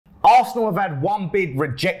Arsenal have had one bid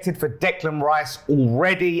rejected for Declan Rice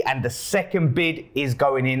already, and the second bid is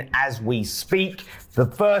going in as we speak. The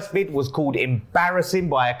first bid was called embarrassing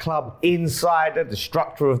by a club insider, the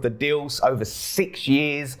structure of the deals over 6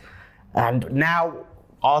 years. And now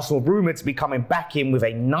Arsenal rumoured to be coming back in with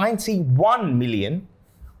a 91 million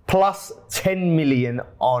plus 10 million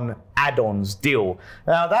on add-ons deal.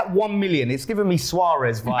 Now that 1 million, it's giving me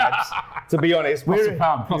Suarez vibes, to be honest. Plus a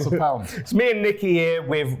pound. It's me and Nicky here.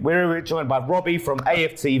 We're joined by Robbie from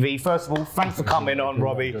AFTV. First of all, thanks for coming on,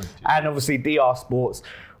 Robbie. And obviously DR Sports.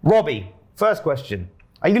 Robbie, first question.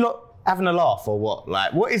 Are you lot having a laugh or what?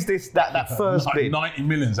 Like, what is this, that first bid? 90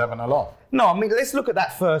 million's having a laugh. No, I mean, let's look at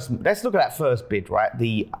that first bid, right?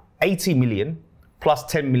 The 80 million plus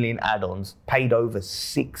 10 million add-ons paid over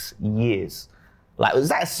 6 years. Like, was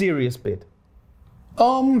that a serious bid?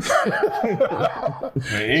 Do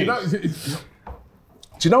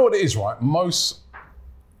you know what it is, right?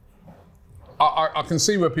 I can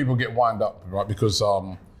see where people get wound up, right? Because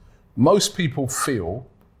most people feel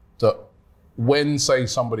that when, say,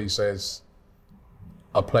 somebody says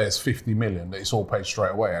a player's 50 million, that it's all paid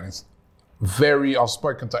straight away. And it's I've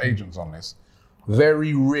spoken to agents on this,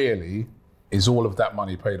 very rarely is all of that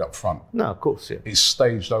money paid up front. No, of course, yeah. It's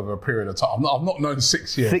staged over a period of time. I've not known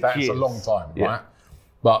 6 years. That's a long time, right?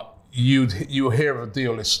 But you hear of a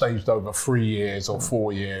deal that's staged over 3 years or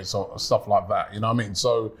 4 years or stuff like that. You know what I mean?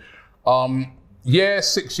 So, yeah,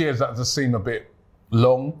 6 years, that does seem a bit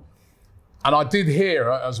long. And I did hear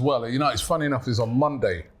as well, you know, it's funny enough, it's on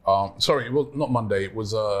Monday. Sorry, it was not Monday, it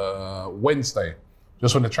was Wednesday,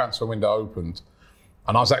 just when the transfer window opened.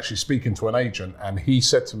 And I was actually speaking to an agent, and he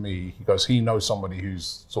said to me, he goes, he knows somebody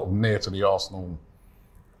who's sort of near to the Arsenal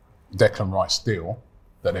Declan Rice deal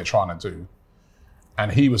that they're trying to do.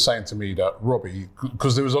 And he was saying to me that Robbie,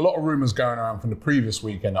 because there was a lot of rumours going around from the previous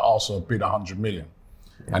weekend that Arsenal bid 100 million.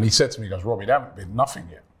 Yeah. And he said to me, he goes, Robbie, they haven't bid nothing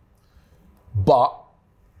yet. But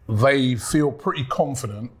they feel pretty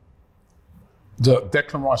confident that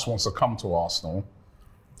Declan Rice wants to come to Arsenal.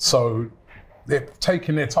 So they're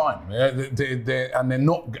taking their time, and they're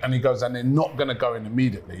not. And he goes, and they're not going to go in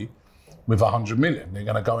immediately with 100 million. They're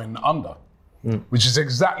going to go in under, which is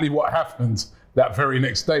exactly what happened that very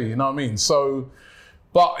next day. You know what I mean? So,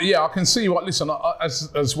 but yeah, I can see what. Listen,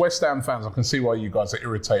 as West Ham fans, I can see why you guys are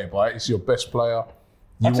irritated by it. It's your best player.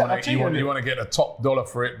 You want to get a top dollar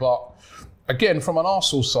for it, but again, from an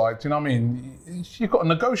Arsenal side, you know what I mean? You've got to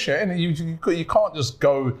negotiate, and you can't just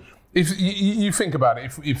go. If you think about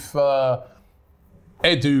it, if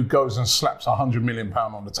Edu goes and slaps £100 million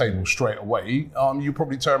on the table straight away, you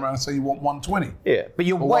probably turn around and say you want 120. Yeah, but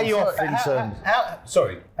you're way off in terms.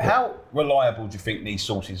 How reliable do you think these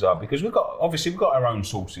sources are? Because we've got our own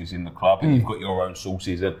sources in the club, and you've got your own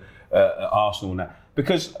sources at Arsenal now.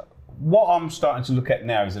 Because what I'm starting to look at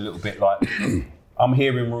now is a little bit like I'm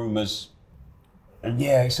hearing rumours, and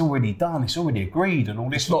yeah, it's already done, it's already agreed, and all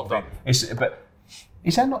this. It's not done. But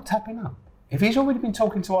is that not tapping up? If he's already been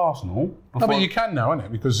talking to Arsenal before... No, but you can now, isn't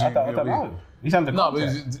it? Because I don't know. He's under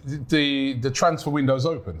contract. No, but the transfer window's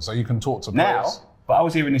open, so you can talk to now, players. But I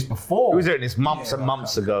was hearing this before. I was hearing this months and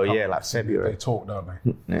months ago, like February. They talk, don't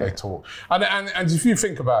they? Yeah. They talk. And if you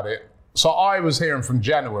think about it, so I was hearing from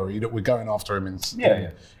January that we're going after him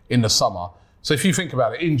in the summer. So if you think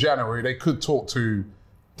about it, in January, they could talk to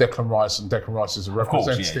Declan Rice, and Declan Rice is a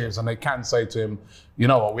representative, and they can say to him, you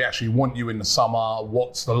know what, we actually want you in the summer.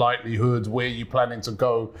 What's the likelihood? Where are you planning to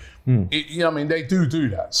go? You know what I mean? They do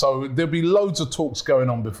that. So there'll be loads of talks going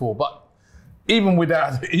on before. But even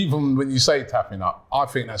when you say tapping up, I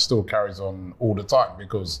think that still carries on all the time,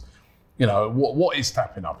 because, you know, what is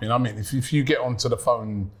tapping up? You know what I mean? If you get onto the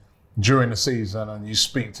phone during the season and you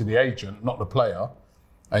speak to the agent, not the player,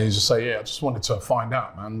 and you just say, yeah, I just wanted to find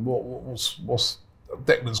out, man, what's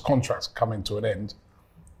Declan's contract's coming to an end.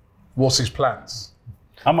 What's his plans?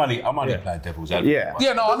 I'm only playing devil's advocate.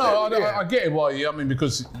 Yeah, no, I get it. Why? I mean,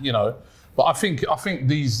 because, you know, but I think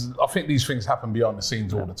these things happen behind the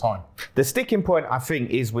scenes all the time. The sticking point, I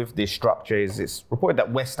think, is with this structure is it's reported that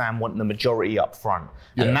West Ham want the majority up front,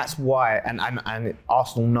 and that's why, and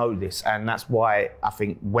Arsenal know this, and that's why I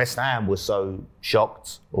think West Ham was so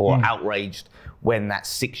shocked or outraged when that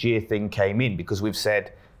 6-year thing came in, because we've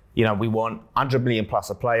said, you know, we want 100 million plus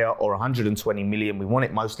a player or 120 million. We want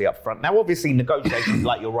it mostly up front. Now, obviously, negotiations,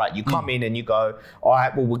 like you're right, you come in and you go, all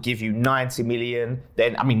right, well, we'll give you 90 million.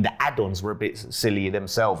 Then, I mean, the add-ons were a bit silly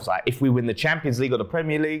themselves. Like, if we win the Champions League or the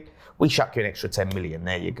Premier League, we chuck you an extra 10 million.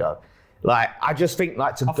 There you go. Like, I just think,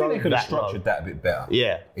 like, I think they could have structured that a bit better.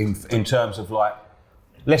 Yeah. In terms of, like,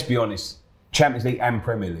 let's be honest, Champions League and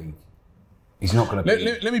Premier League, he's not going to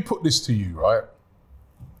be... Let me put this to you, right?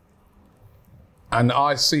 and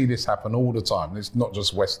I see this happen all the time. It's not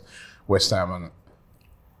just West Ham. And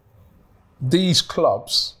these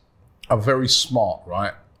clubs are very smart,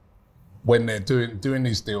 right? When they're doing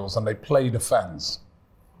these deals, and they play the fans.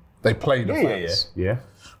 They play the fans. Yeah.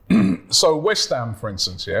 So West Ham, for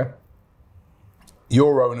instance,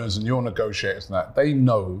 your owners and your negotiators and that, they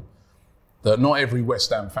know that not every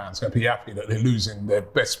West Ham fan's going to be happy that they're losing their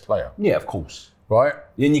best player. Yeah, of course. Right?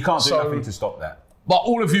 And you can't do nothing to stop that. But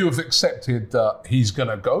all of you have accepted that he's going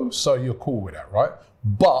to go, so you're cool with that, right?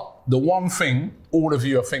 But the one thing all of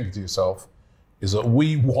you are thinking to yourself is that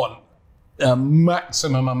we want a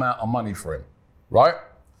maximum amount of money for him, right?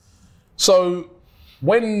 So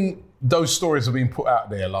when those stories have been put out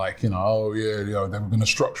there, like, they were going to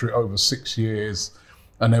structure it over 6 years,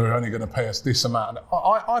 and they were only going to pay us this amount.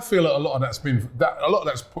 I feel that a lot of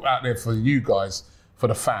that's put out there for you guys, for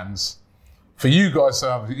the fans, for you guys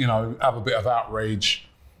to have a bit of outrage.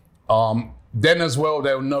 Then as well,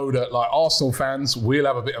 they'll know that, like, Arsenal fans, we'll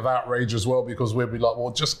have a bit of outrage as well, because we'll be like,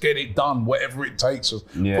 well, just get it done, whatever it takes. Just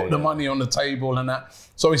put the money on the table and that.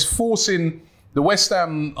 So it's forcing the West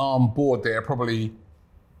Ham board there, probably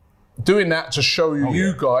doing that to show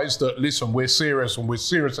you guys that, listen, we're serious, and we're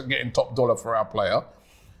serious at getting top dollar for our player.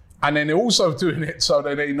 And then they're also doing it so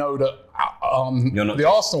that they know that the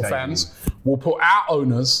Arsenal fans will put our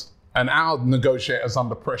owners and our negotiators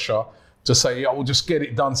under pressure to say, we'll just get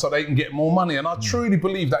it done so they can get more money. And I truly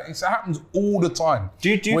believe that it happens all the time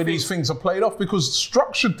where these things are played off, because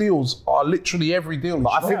structured deals are literally every deal.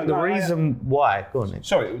 But I think the reason why... Go on, Nick.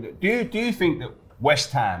 Sorry, do you think that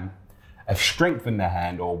West Ham have strengthened their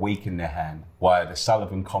hand or weakened their hand by the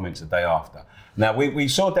Sullivan comments the day after? Now, we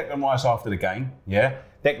saw Declan Rice after the game,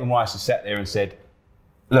 Declan Rice has sat there and said,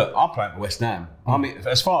 look, I'm playing for West Ham.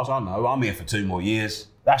 As far as I know, I'm here for 2 more years.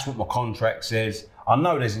 That's what my contract says. I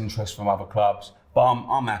know there's interest from other clubs, but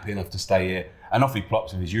I'm happy enough to stay here. And off he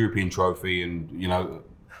plops with his European trophy. And,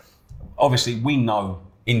 obviously we know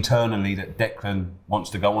internally that Declan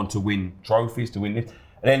wants to go on to win trophies, to win this.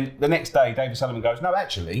 And then the next day, David Sullivan goes, no,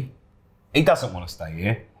 actually, he doesn't want to stay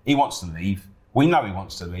here. He wants to leave. We know he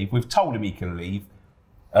wants to leave. We've told him he can leave.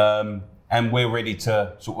 And we're ready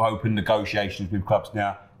to sort of open negotiations with clubs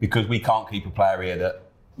now, because we can't keep a player here that,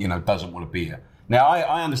 doesn't want to be here. Now,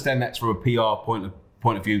 I understand that's from a PR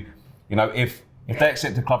point of view. If they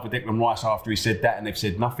accept a club for Declan Rice after he said that and they've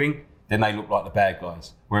said nothing, then they look like the bad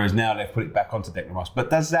guys. Whereas now they've put it back onto Declan Rice. But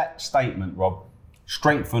does that statement, Rob,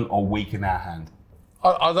 strengthen or weaken our hand?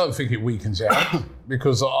 I don't think it weakens it,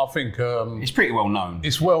 because I think... it's pretty well known.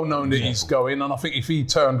 It's well known that he's going, and I think if he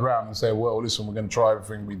turned around and said, well, listen, we're going to try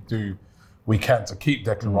everything we can to keep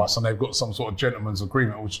Declan Rice, and they've got some sort of gentleman's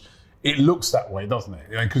agreement, which it looks that way, doesn't it?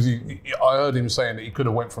 Because I heard him saying that he could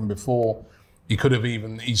have went from before, he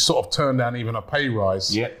sort of turned down even a pay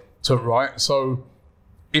rise. Right? So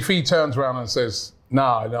if he turns around and says,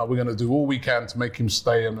 no, we're going to do all we can to make him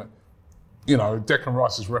stay, and Declan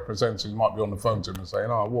Rice's representative might be on the phone to him and saying,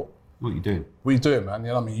 what are you doing? What are you doing, man?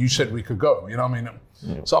 You said we could go,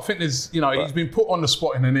 So I think there's, he's been put on the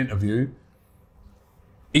spot in an interview.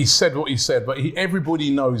 He said what he said, but everybody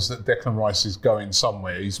knows that Declan Rice is going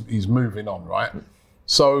somewhere. He's moving on, right?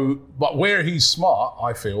 So, but where he's smart,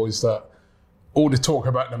 I feel, is that all the talk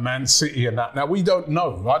about the Man City and that. Now, we don't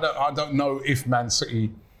know. I don't know if Man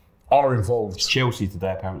City are involved. It's Chelsea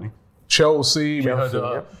today, apparently. Chelsea, we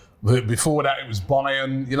heard... Before that, it was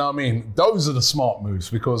Bayern. Those are the smart moves,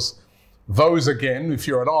 because those, again, if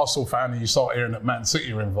you're an Arsenal fan and you start hearing that Man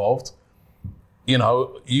City are involved,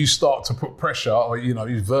 you start to put pressure, or,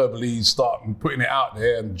 you verbally start putting it out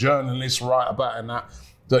there, and journalists write about it and that,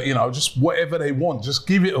 just whatever they want, just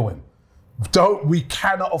give it to him. We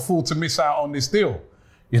cannot afford to miss out on this deal.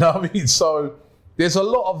 So there's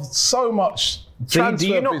so much. Do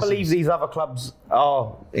you not believe these other clubs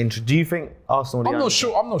are interested? Do you think Arsenal? I'm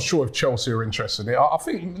not sure if Chelsea are interested in it. I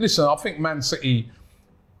think Man City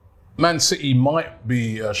might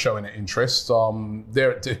be showing an interest.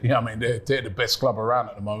 They're the best club around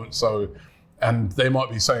at the moment. So, and they might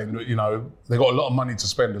be saying that they got a lot of money to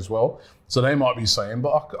spend as well. So they might be saying,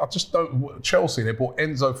 but I just don't. Chelsea, they bought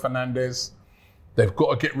Enzo Fernandez. They've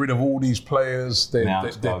got to get rid of all these players. They're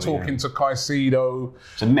talking to Caicedo.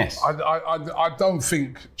 It's a mess. I don't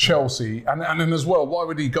think Chelsea, and then as well, why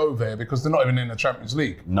would he go there? Because they're not even in the Champions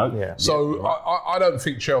League. No. Yeah. So I don't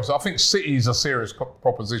think Chelsea. I think City's a serious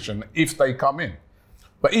proposition if they come in.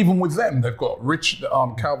 But even with them, they've got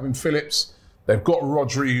Calvin Phillips. They've got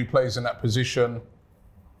Rodri, who plays in that position.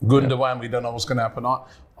 Gundogan, we don't know what's going to happen.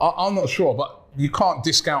 I'm not sure, but you can't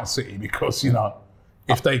discount City, because,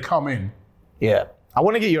 if they come in. Yeah. I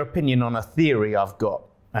want to get your opinion on a theory I've got.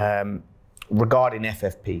 regarding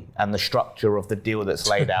FFP and the structure of the deal that's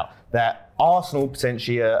laid out, that Arsenal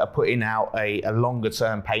potentially are putting out a longer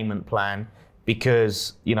term payment plan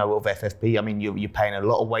because, you know, of FFP. I mean, you're paying a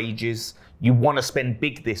lot of wages. You want to spend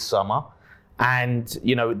big this summer. And,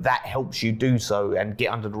 you know, that helps you do so and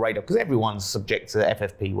get under the radar because everyone's subject to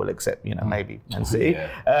FFP, will except, you know, maybe Man City.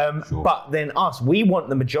 Sure. But then we want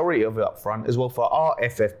the majority of it up front as well for our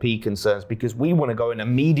FFP concerns because we want to go and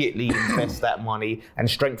immediately invest that money and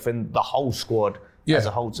strengthen the whole squad as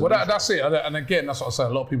a whole. Well, that's it. And again, that's what I say. A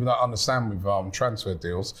lot of people don't understand with transfer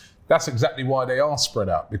deals. That's exactly why they are spread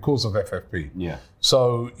out because of FFP. Yeah.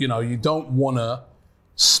 So, you know, you don't want to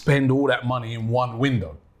spend all that money in one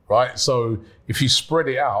window. Right, so if you spread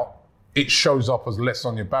it out, it shows up as less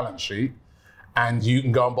on your balance sheet, and you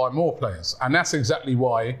can go and buy more players. And that's exactly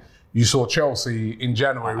why you saw Chelsea in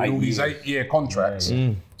January with all these 8-year contracts.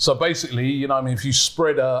 So basically, you know, I mean, if you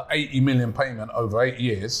spread a 80 million payment over 8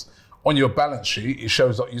 years on your balance sheet, it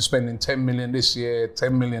shows up you're spending 10 million this year,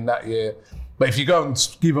 10 million that year. But if you go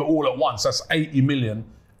and give it all at once, that's 80 million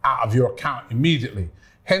out of your account immediately.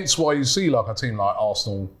 Hence why you see like a team like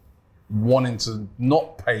Arsenal wanting to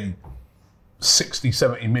not pay 60,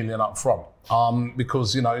 70 million up front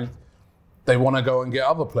because, you know, they want to go and get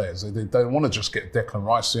other players. They don't want to just get Declan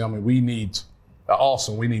Rice. I mean, at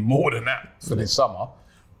Arsenal, we need more than that for this summer.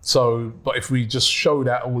 So, but if we just show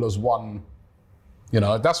that all as one, you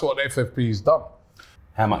know, that's what the FFP's done.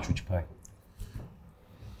 How much would you pay?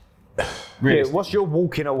 Yeah, what's your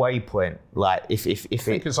walking away point? Like, if I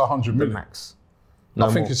think it's 100 million. Max.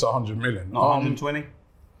 I think it's 100 million. Not 120?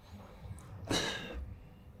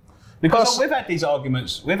 Because we've had these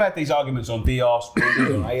arguments on DR Sport,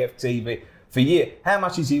 on AFTV for years. How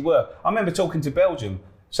much is he worth? I remember talking to Belgium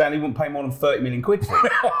saying he wouldn't pay more than 30 million quid for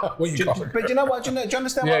it. But do you know what? Do you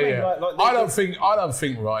understand what I mean? Yeah. Like, I don't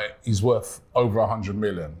think right, he's worth over 100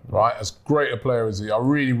 million. Right, as great a player as he, I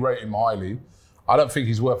really rate him highly. I don't think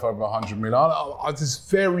he's worth over 100 million. There's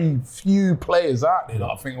very few players out there that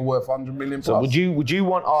I think are worth 100 million plus. So would you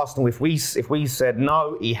want Arsenal if we said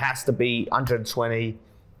no, he has to be 120?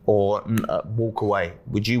 Or walk away?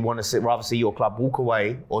 Would you want to rather see your club walk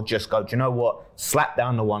away or just go, do you know what, slap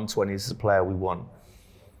down the 120 is the player we want?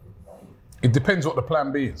 It depends what the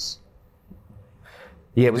plan B is.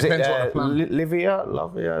 Yeah, was it Lavia?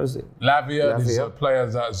 Was it? Lavia, there's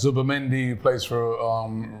players that Zubimendi, who plays for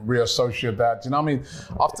Real Sociedad. You know what I mean?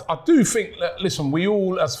 I do think, listen, we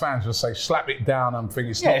all as fans will say, slap it down and think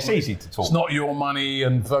it's easy to talk. It's not your money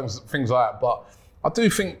and things like that. But I do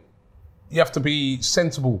think you have to be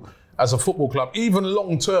sensible as a football club, even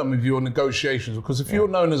long term with your negotiations. Because if you're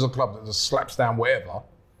known as a club that just slaps down whatever,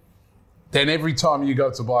 then every time you go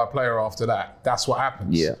to buy a player after that, that's what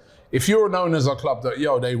happens. Yeah. If you're known as a club that,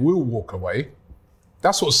 they will walk away,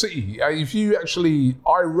 that's what City,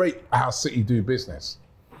 I rate how City do business.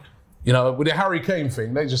 You know, with the Harry Kane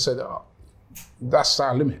thing, they just said, that's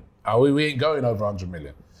our limit. We ain't going over 100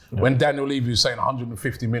 million. Yeah. When Daniel Levy was saying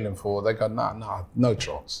 150 million for, they go, nah, no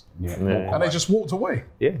chance. Yeah. And they just walked away.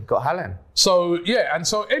 Yeah, got Haaland. So, and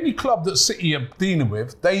so any club that City are dealing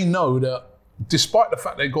with, they know that despite the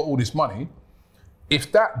fact they got all this money,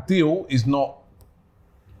 if that deal is not,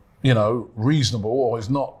 reasonable or is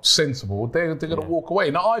not sensible, they're going to walk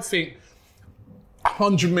away. Now, I think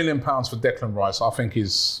 £100 million for Declan Rice, I think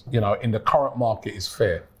is, in the current market is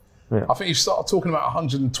fair. Yeah. I think you start talking about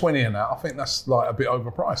 120 and that, I think that's like a bit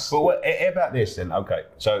overpriced. But what about this then? Okay,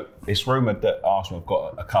 so it's rumoured that Arsenal have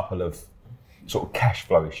got a couple of sort of cash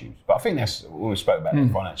flow issues. But I think that's what we spoke about, the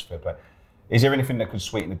financial fair play. Is there anything that could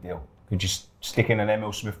sweeten the deal? Could you stick in an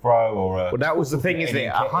Emil Smith-Rowe or a... Well, that was the thing, isn't it?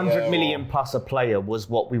 100 million plus a player was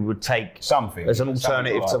what we would take something as an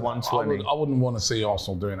alternative to 120. I wouldn't want to see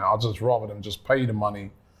Arsenal doing that. I'd just rather them just pay the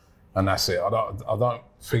money and that's it. I don't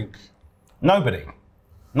think... Nobody?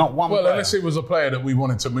 Not one player. Unless it was a player that we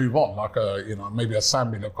wanted to move on, like maybe a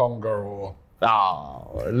Sambi Lokonga or...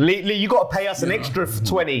 Lee, you got to pay us an extra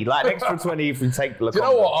 20, like an extra 20 if we take Lokonga. Do you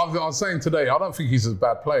know what I was saying today? I don't think he's a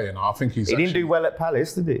bad player. I think he didn't do well at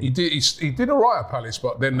Palace, did he? He did all right at Palace,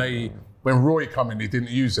 but then when Roy came in, he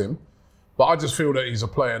didn't use him. But I just feel that he's a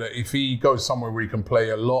player that if he goes somewhere where he can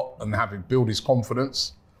play a lot and have him build his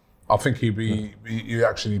confidence, I think he'd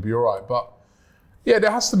actually be all right. But yeah,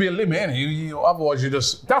 there has to be a limit, innit? Otherwise,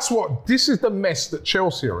 this is the mess that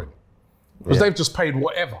Chelsea are in. Because they've just paid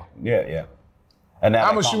whatever. Yeah. And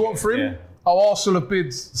how much you want for him? Yeah. Oh, Arsenal have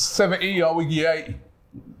bid 70, we get 80.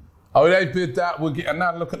 Oh, they bid that, we'll get, and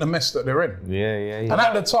now look at the mess that they're in. Yeah. And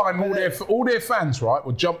at the time, all their fans, right,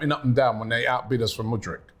 were jumping up and down when they outbid us for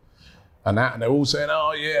Mudryk. And they're all saying,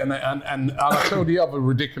 oh yeah, and I'll tell you the other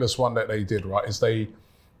ridiculous one that they did, right, is they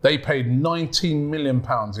they paid £19 million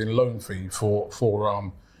in loan fee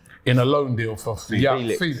in a loan deal for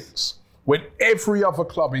Felix. When every other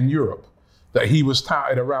club in Europe that he was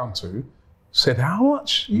touted around to said, how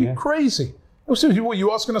much? You crazy. What,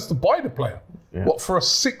 you asking us to buy the player? Yeah. What, for a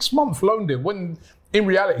 6-month loan deal? When in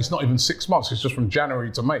reality, it's not even 6 months, it's just from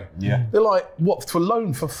January to May. Yeah. They're like, what, for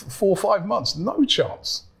loan for 4 or 5 months? No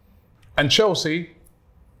chance. And Chelsea,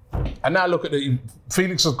 and now look at it,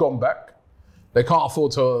 Felix has gone back. They can't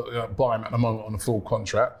afford to buy him at the moment on a full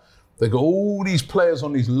contract. They've got all these players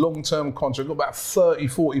on these long-term contracts. They've got about 30,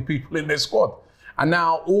 40 people in their squad. And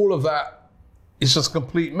now all of that, it's just a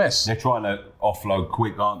complete mess. They're trying to offload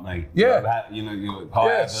quick, aren't they? Yeah. You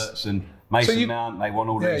High Everts and Mason Mount, they want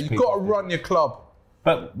all these people. You've got to run your club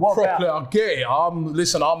but what properly. About... I get it.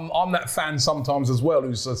 I'm that fan sometimes as well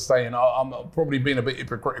who's saying, I'm probably being a bit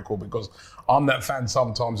hypocritical because I'm that fan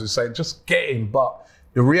sometimes who's saying, just get him. But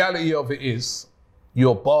the reality of it is,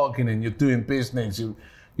 you're bargaining, you're doing business, you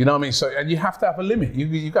know what I mean? So, and you have to have a limit.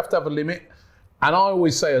 You have to have a limit. And I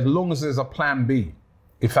always say, as long as there's a plan B,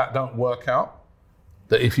 if that don't work out,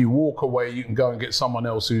 that if you walk away, you can go and get someone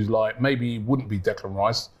else who's like, maybe he wouldn't be Declan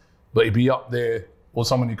Rice, but he'd be up there, or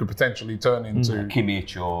someone you could potentially turn into.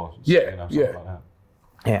 Kimmich or something like that.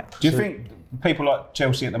 Yeah. Do you think people like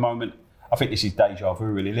Chelsea at the moment, I think this is deja vu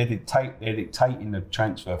really, they're dictating the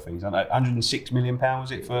transfer fees, aren't they? £106 million,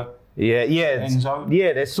 is it, for Enzo?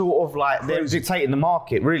 Yeah, they're sort of like, they're dictating the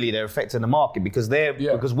market, really. They're affecting the market because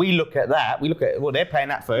because we look at that, well, they're paying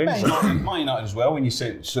that for Enzo. Man United as well, when you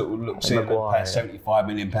see them paying £75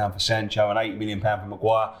 million for Sancho and £80 million for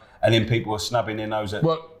Maguire, and then people are snubbing their nose at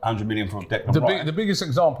 £100 million for Declan Rice. The biggest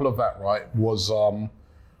example of that, right, was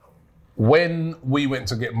when we went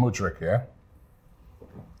to get Mudryk,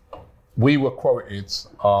 we were quoted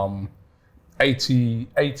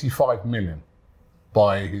 85 million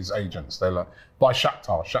by his agents. They're like, by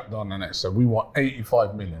Shakhtar Donetsk. So we want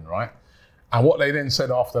 85 million, right? And what they then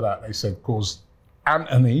said after that, they said, because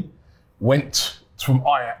Anthony went from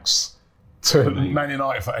Ajax to Man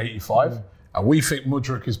United for 85, and we think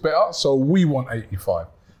Mudryk is better, so we want 85.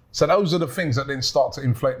 So those are the things that then start to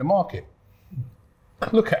inflate the market.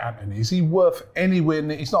 Look at Anthony. Is he worth anywhere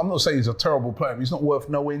near? I'm not saying he's a terrible player, but he's not worth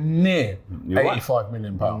nowhere near £85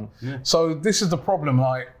 million. Yeah. So this is the problem.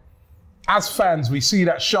 Like, as fans, we see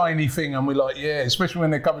that shiny thing and we're like, yeah, especially when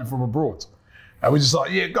they're coming from abroad. And we're just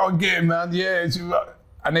like, yeah, go and get him, man. Yeah.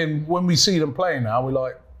 And then when we see them playing now, we're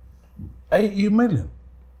like, 80 million.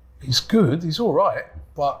 He's good. He's all right.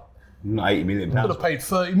 But not £80 million. You could have paid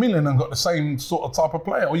 30 million and got the same sort of type of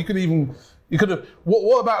player. Or you could have,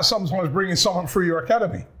 what about sometimes bringing someone through your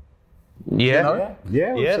academy? Yeah.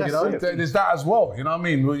 There's that as well. You know what I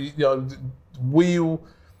mean? We'll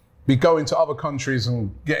be going to other countries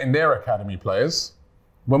and getting their academy players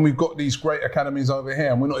when we've got these great academies over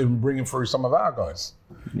here and we're not even bringing through some of our guys.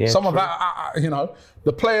 Yeah, some of our,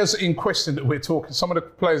 the players in question that we're talking, some of the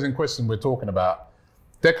players in question we're talking about,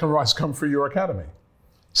 Declan Rice come through your academy.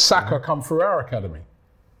 Saka come through our academy.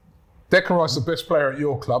 Declan Rice is the best player at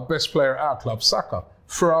your club, best player at our club, Saka,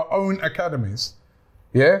 for our own academies.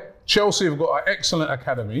 Yeah? Chelsea have got an excellent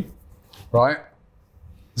academy, right?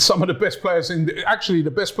 Some of the best players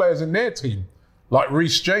the best players in their team, like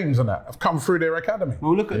Reece James and that, have come through their academy.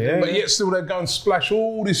 Well, look at But yet still they go and splash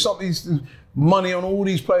all this money on all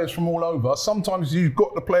these players from all over. Sometimes you've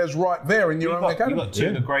got the players right there in your own academy. You've got two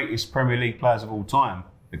of the greatest Premier League players of all time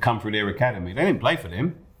that come through their academy. They didn't play for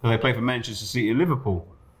them. They play for Manchester City and Liverpool.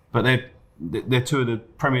 But they're two of the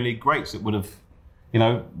Premier League greats that would have,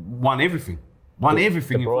 won everything. Won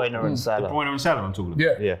everything. De Bruyne and Salah. De Bruyne and Salah, I'm talking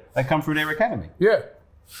about. Yeah. They come through their academy. Yeah.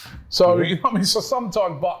 So, you know what I mean? So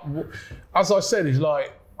sometimes, but as I said, it's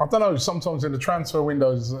like, I don't know, sometimes in the transfer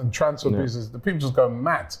windows and transfer business, the people just go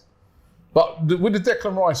mad. But with the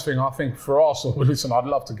Declan Rice thing, I think for Arsenal, listen, I'd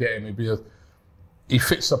love to get him. He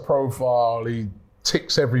fits the profile, he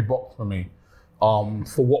ticks every box for me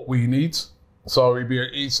for what we need. So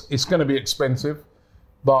it's going to be expensive,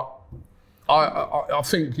 but I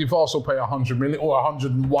think if Arsenal pay 100 million or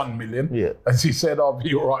 101 million, as he said, I'll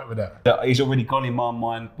be all right with that. He's already gone in my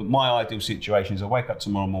mind, but my ideal situation is I wake up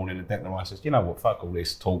tomorrow morning and Declan Rice says, you know what, fuck all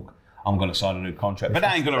this talk, I'm going to sign a new contract. But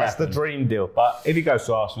that ain't going to happen. That's the dream deal. But if he goes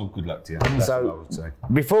to Arsenal, good luck to you. That's what I would say.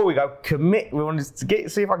 Before we go, we wanted to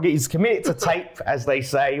see if I can get you committed to tape, as they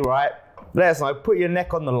say, right? Let us know, put your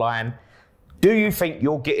neck on the line. Do you think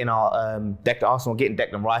you're getting Arsenal getting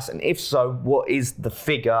Declan Rice? And if so, what is the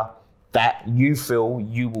figure that you feel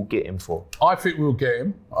you will get him for? I think we'll get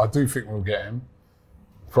him. I do think we'll get him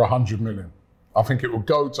for 100 million. I think it will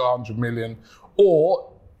go to 100 million.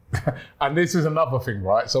 Or, and this is another thing,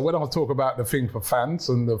 right? So when I talk about the thing for fans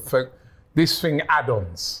and the this thing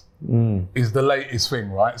add-ons is the latest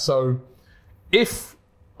thing, right? So if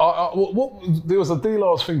there was a deal I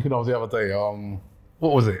was thinking of the other day.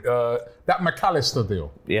 What was it? That McAllister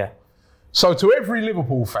deal. Yeah. So to every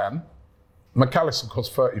Liverpool fan, McAllister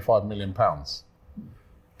cost £35 million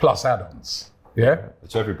plus add-ons. Yeah.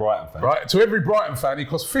 To every Brighton fan. Right. To every Brighton fan, he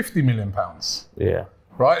cost £50 million. Yeah.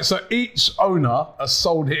 Right. So each owner has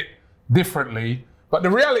sold it differently. But the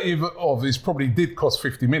reality of this probably did cost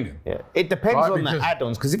 50 million. Yeah, it depends on the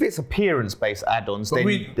add-ons, because if it's appearance-based add-ons, then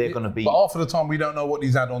they're going to be. But half of the time, we don't know what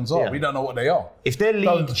these add-ons are. Yeah. We don't know what they are. If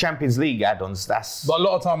they're Champions League add-ons, that's. But a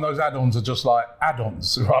lot of time, those add-ons are just like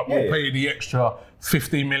add-ons, right? We'll pay you the extra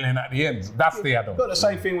 15 million at the end. That's the add-on. Got the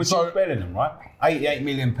same thing with Jude Bellingham, right? £88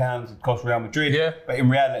 million it cost Real Madrid. Yeah. But in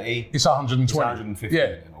reality, it's 120. It's 150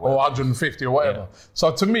 million or 150 or whatever. Yeah.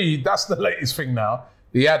 So to me, that's the latest thing now,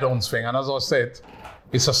 the add-ons thing. And as I said,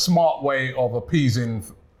 it's a smart way of appeasing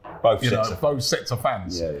both sets of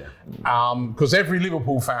fans. Yeah. Because every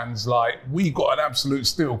Liverpool fan's like, we got an absolute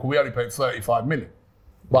steal because we only paid 35 million.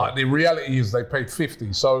 But the reality is they paid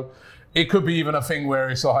 50. So it could be even a thing where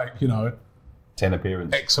it's like, 10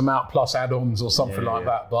 appearances. X amount plus add-ons or something like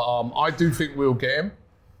that. But I do think we'll get him.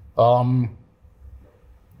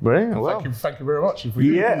 Brilliant. Well, thank you very much.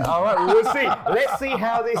 All right, we'll see. Let's see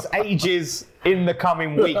how this ages in the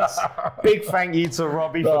coming weeks. Big thank you to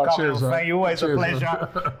Robbie for coming on. Thank you, always a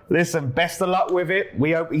pleasure. Listen, best of luck with it.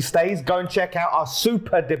 We hope he stays. Go and check out our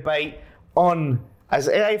super debate on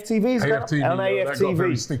AFTV's AFTV. On AFTV. That got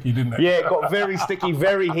very sticky, didn't it? Yeah, it got very sticky,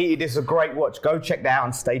 very heated. It's a great watch. Go check that out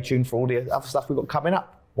and stay tuned for all the other stuff we've got coming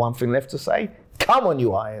up. One thing left to say, come on,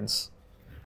 you Irons.